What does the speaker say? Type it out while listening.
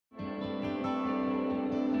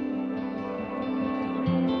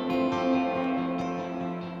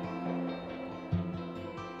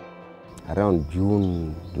around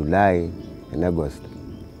June, July, and August,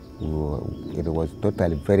 it was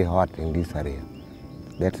totally very hot in this area.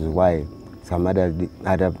 That is why some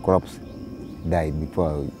other crops died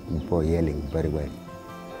before yielding very well.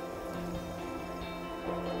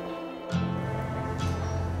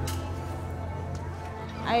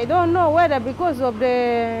 I don't know whether because of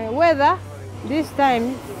the weather, this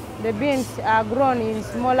time the beans are grown in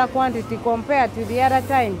smaller quantity compared to the other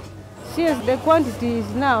time. Since the quantity is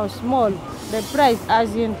now small, the price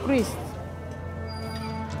has increased.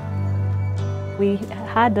 We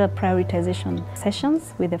had prioritization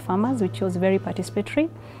sessions with the farmers, which was very participatory,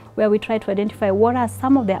 where we tried to identify what are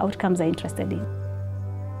some of the outcomes they're interested in.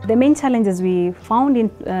 The main challenges we found in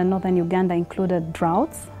northern Uganda included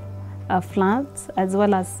droughts, floods, as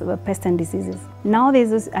well as pests and diseases. Now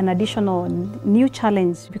there's an additional new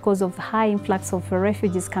challenge because of the high influx of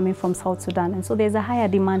refugees coming from South Sudan. And so there's a higher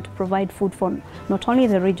demand to provide food for not only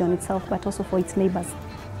the region itself, but also for its neighbors.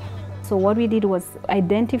 So what we did was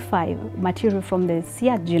identify material from the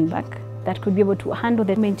CIAT gene bank that could be able to handle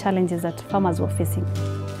the main challenges that farmers were facing.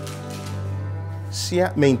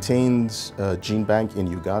 CIAT maintains a gene bank in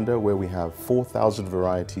Uganda where we have 4,000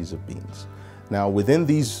 varieties of beans. Now, within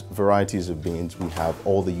these varieties of beans, we have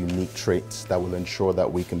all the unique traits that will ensure that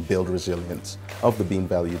we can build resilience of the bean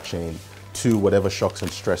value chain to whatever shocks and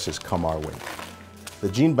stresses come our way. The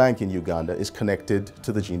gene bank in Uganda is connected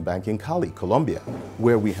to the gene bank in Cali, Colombia,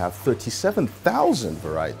 where we have 37,000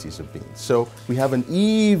 varieties of beans. So we have an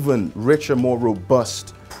even richer, more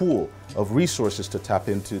robust pool of resources to tap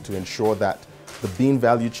into to ensure that the bean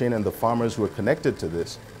value chain and the farmers who are connected to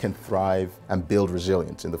this can thrive and build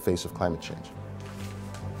resilience in the face of climate change.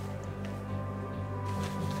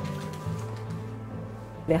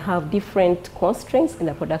 They have different constraints in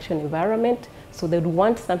the production environment, so they would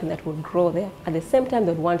want something that will grow there. At the same time,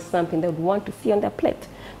 they would want something they would want to see on their plate.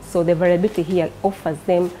 So the variability here offers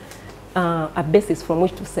them a basis from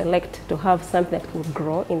which to select to have something that will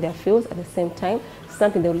grow in their fields, at the same time,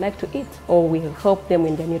 something they would like to eat or will help them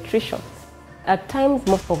in their nutrition. At times,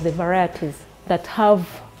 most of the varieties that have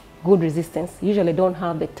good resistance usually don't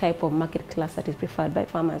have the type of market class that is preferred by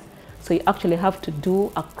farmers. So you actually have to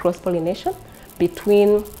do a cross-pollination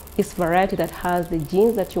between this variety that has the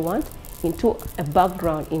genes that you want into a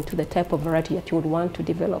background, into the type of variety that you would want to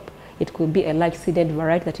develop. It could be a large-seeded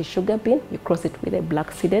variety that is sugar bean. You cross it with a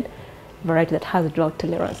black-seeded variety that has drought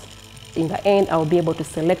tolerance. In the end, I will be able to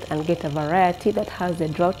select and get a variety that has the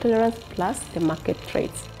drought tolerance plus the market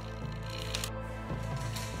traits.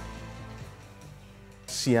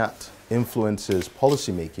 CIAT influences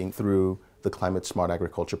policymaking through the climate smart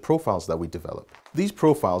agriculture profiles that we develop. These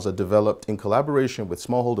profiles are developed in collaboration with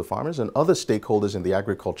smallholder farmers and other stakeholders in the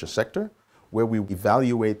agriculture sector, where we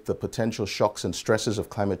evaluate the potential shocks and stresses of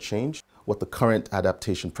climate change, what the current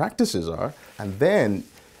adaptation practices are, and then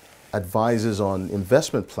advises on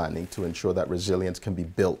investment planning to ensure that resilience can be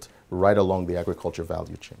built right along the agriculture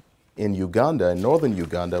value chain. In Uganda, in northern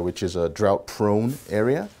Uganda, which is a drought-prone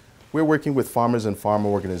area, we're working with farmers and farmer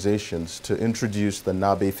organizations to introduce the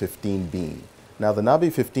NABE 15 bean. Now, the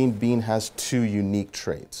NABE 15 bean has two unique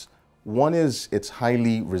traits. One is it's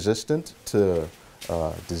highly resistant to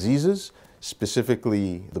diseases,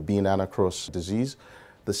 specifically the bean anacross disease.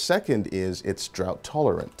 The second is it's drought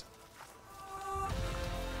tolerant.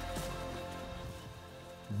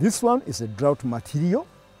 This one is a drought material,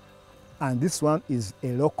 and this one is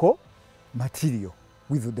a local material,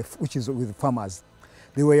 which is with farmers.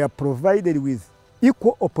 They were provided with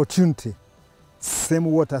equal opportunity, same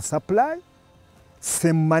water supply,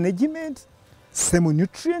 same management, same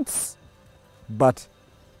nutrients, but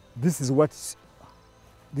this is what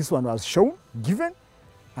this one was shown, given,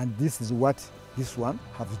 and this is what this one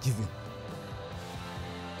has given.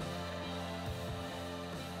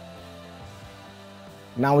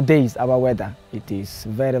 Nowadays, our weather, it is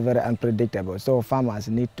very, very unpredictable. So farmers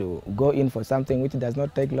need to go in for something which does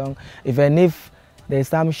not take long. Even if there's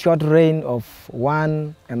some short rain of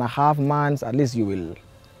 1.5 months, at least you will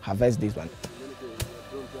harvest this one.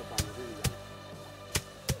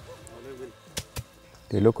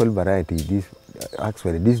 The local variety, these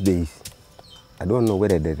days, I don't know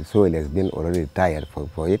whether the soil has been already tired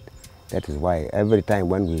for it. That is why every time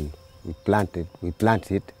when we plant it,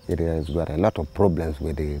 it has got a lot of problems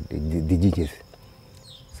with the diseases.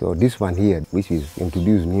 So this one here, which is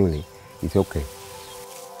introduced newly, is okay.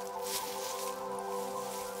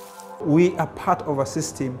 We are part of a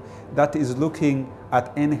system that is looking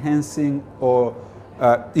at enhancing or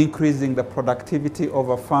increasing the productivity of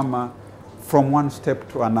a farmer from one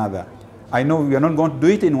step to another. I know we are not going to do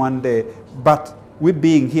it in one day, but we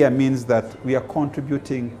being here means that we are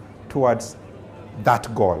contributing towards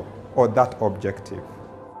that goal. or that objective.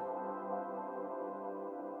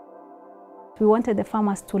 We wanted the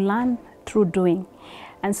farmers to learn through doing,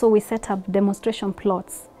 and so we set up demonstration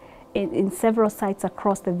plots in several sites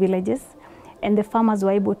across the villages, and the farmers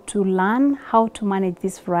were able to learn how to manage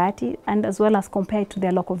this variety and as well as compare it to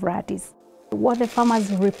their local varieties. What the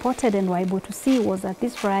farmers reported and were able to see was that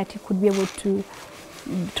this variety could be able to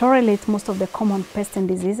tolerate most of the common pests and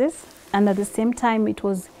diseases, and at the same time it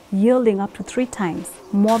was yielding up to 3 times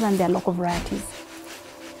more than their local varieties.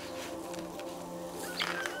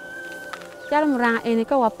 Charam rang eni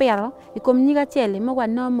ka wapero ikom nyiga chele mo wa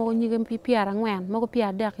no mo nyiga piara ngwan mo ko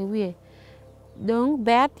pia dak wie dong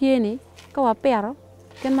bat yeni ka wapero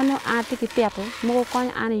ken mano ati ki tepo mo ko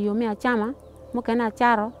kon ani yo me achama mo kana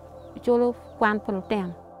charo cholo kwan polo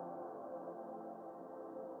tem.